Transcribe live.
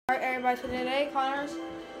everybody, so today Connor's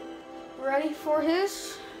ready for the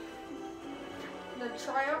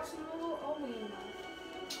tryouts and all we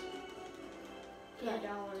Yeah,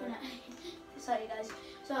 sorry guys.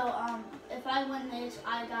 So if I win this,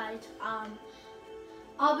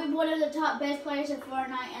 I'll be one of the top best players in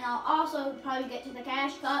Fortnite, and I'll also probably get to the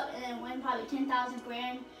Cash Cup and then win probably 10,000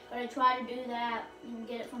 grand. But I try to do that and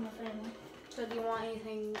get it from the family. So do you want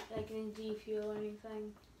anything like any G Fuel or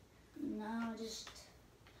anything? No, just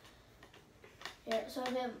here.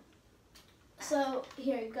 So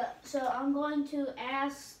here you go. So I'm going to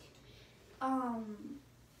ask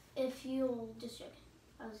if you'll just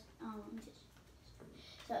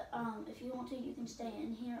if you want to, you can stay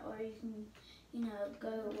in here, or you can,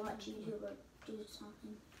 go watch YouTube or do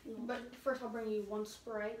something. But first, I'll bring you one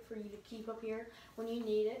Sprite for you to keep up here when you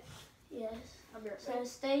need it. Yes. I'll be right So back.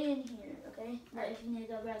 stay in here, okay? But if you need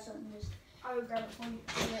to go grab something, just I will grab it for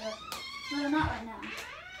you. no, not right now.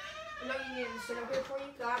 I know you need to sit up here for you,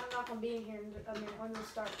 because I'm not going to be in here in a minute when this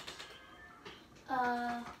starts.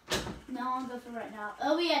 No, I'll go for right now.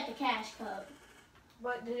 I'll be at the Cash Cup.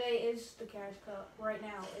 But today is the Cash Cup. Right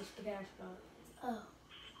now is the Cash Cup. Oh.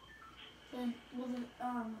 Then,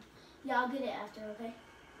 yeah, I'll get it after, okay?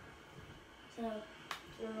 So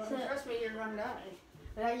Trust me, you're going to die.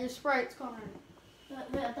 Without your Sprite's Connor.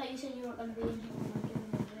 But I thought you said you weren't going to be in here when I'm giving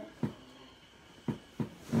you it.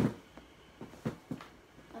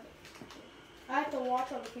 Okay. I have to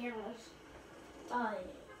watch all the cameras. Oh,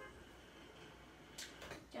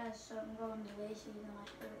 yeah. Guys, so I'm going to lazy and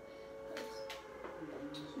I heard.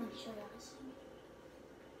 Just make sure you guys see me.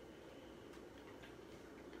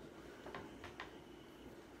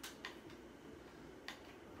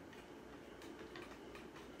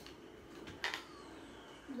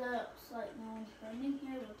 Looks like no one's living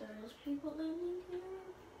here, but there is people living here.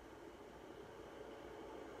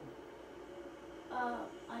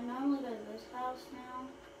 I normally go to this house now,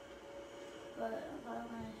 but if I'm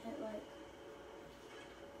gonna hit like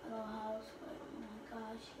a little house, but oh my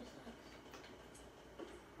gosh, it's like,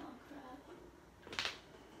 oh crap.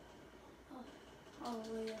 Oh,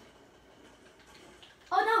 hallelujah.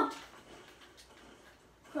 Oh no!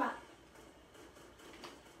 Crap.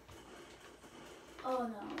 Oh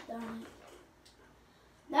no, darn it.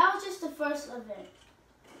 That was just the first event.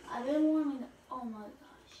 I've been warming up. Oh my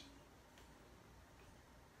gosh.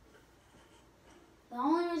 The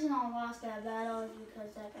only reason I lost that battle is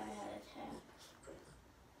because that guy had attacked.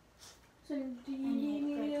 So do you need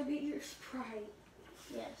me to get your Sprite?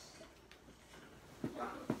 Yes.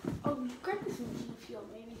 Oh, grab me some G Fuel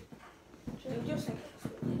maybe. Just think of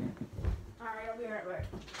this later. Alright, I'll be right back.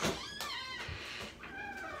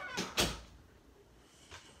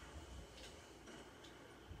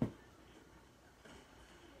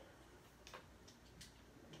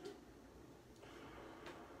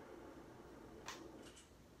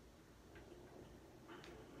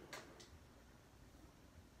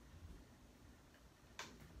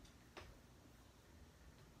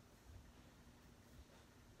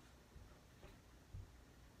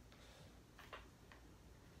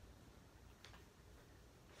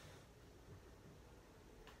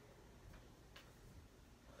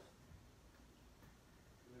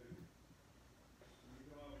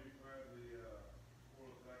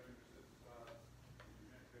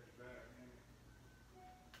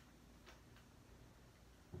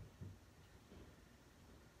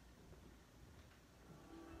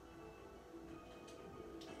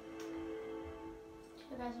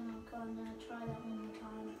 Guys, I'm gonna try that one more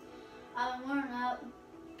time. I've been warming up,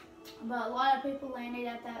 but a lot of people landed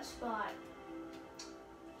at that spot.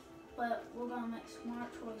 But we're gonna make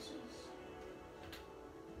smart choices.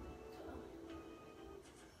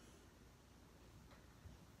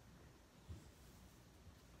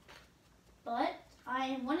 But I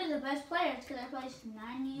am one of the best players because I placed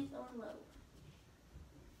 90th or lower.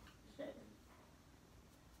 So.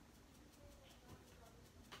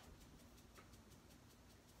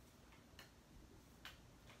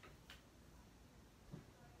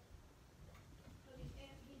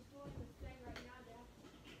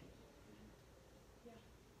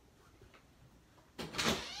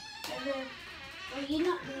 Well, you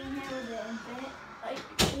not being here with the event, like,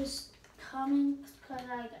 just coming, because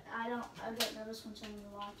I get nervous when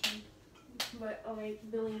someone's watching. But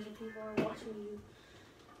billions of people are watching you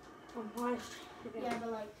on live. Yeah,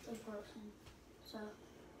 but like in person. So,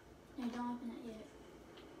 no, don't open it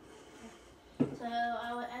yet. So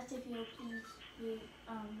I would ask if you'll please leave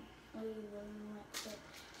the room next to it,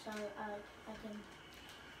 so I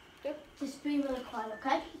can just be really quiet,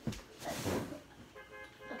 okay?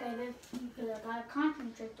 Okay, because I gotta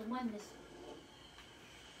concentrate to win this.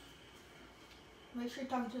 Make sure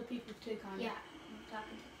you're talking to the people too, Connie. Yeah, I'm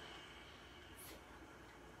talking to.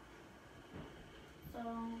 So I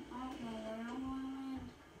don't know where I'm gonna land.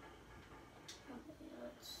 Okay,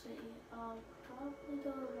 let's see. I'll probably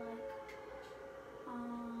go like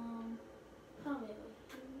probably over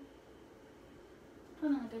here.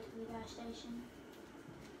 I'm gonna go to the gas station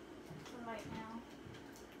for right now.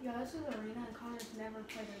 Yeah, this is Arena, and Connor's never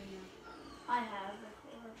played Arena. I have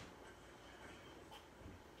before.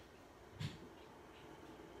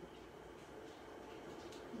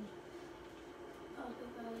 Okay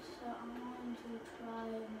guys, so I'm going to try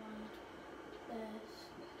my best.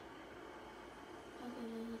 Okay,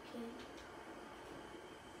 there's a kid.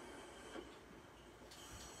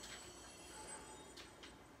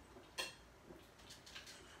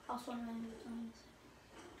 I'll swim in with him.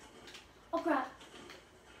 Oh crap!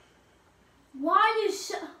 Why you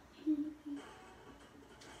so?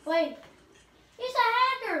 Wait, he's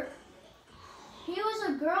a hacker. He was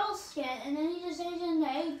a Girl Scout and then he just aged into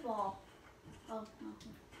 8-ball. Oh no.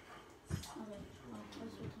 Okay. Oh,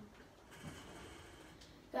 what's with him?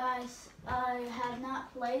 Guys, I have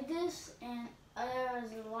not played this, and there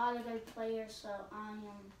is a lot of good players, so I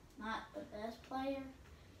am not the best player.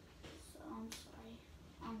 So I'm sorry.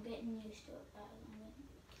 I'm getting used to it,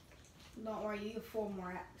 guys. Don't worry, you have 4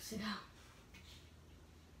 more acts to go.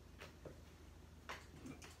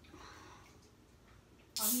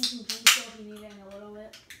 I'm using Dream Shield if you need any